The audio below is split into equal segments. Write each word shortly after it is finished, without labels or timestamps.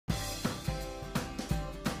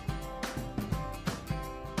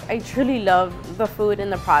I truly love the food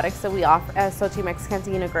and the products that we offer at Xochimex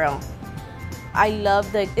Cantina Grill. I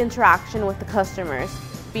love the interaction with the customers,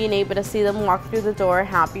 being able to see them walk through the door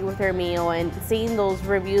happy with their meal and seeing those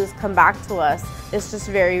reviews come back to us is just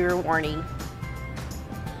very rewarding.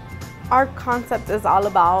 Our concept is all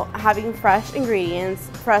about having fresh ingredients,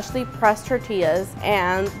 freshly pressed tortillas,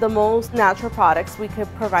 and the most natural products we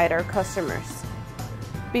could provide our customers.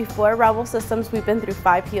 Before Revel Systems, we've been through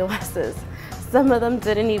 5 POSs. Some of them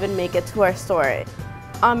didn't even make it to our store.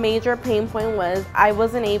 A major pain point was I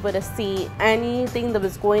wasn't able to see anything that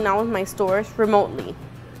was going on with my stores remotely.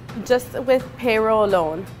 Just with payroll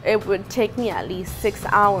alone, it would take me at least 6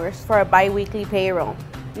 hours for a bi-weekly payroll.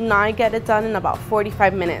 Now I get it done in about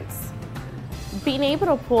 45 minutes. Being able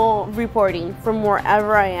to pull reporting from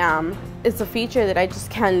wherever I am is a feature that I just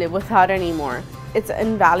can't live without anymore. It's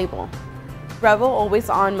invaluable. Revel Always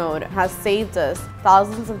On Mode has saved us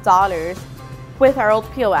thousands of dollars with our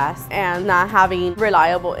old POS and not having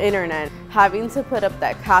reliable internet. Having to put up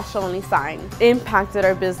that cash only sign impacted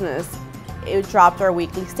our business. It dropped our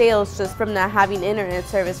weekly sales just from not having internet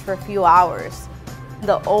service for a few hours.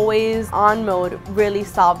 The Always On Mode really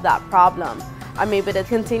solved that problem. I'm able to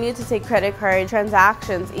continue to take credit card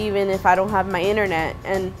transactions even if I don't have my internet,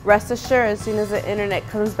 and rest assured, as soon as the internet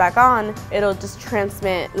comes back on, it'll just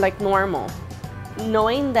transmit like normal.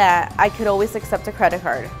 Knowing that I could always accept a credit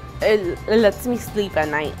card, it lets me sleep at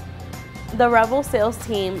night. The Revel Sales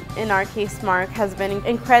team, in our case Mark, has been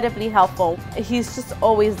incredibly helpful. He's just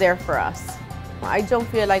always there for us. I don't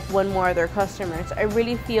feel like one more of their customers. I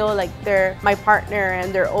really feel like they're my partner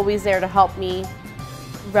and they're always there to help me.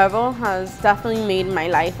 Revel has definitely made my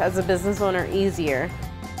life as a business owner easier.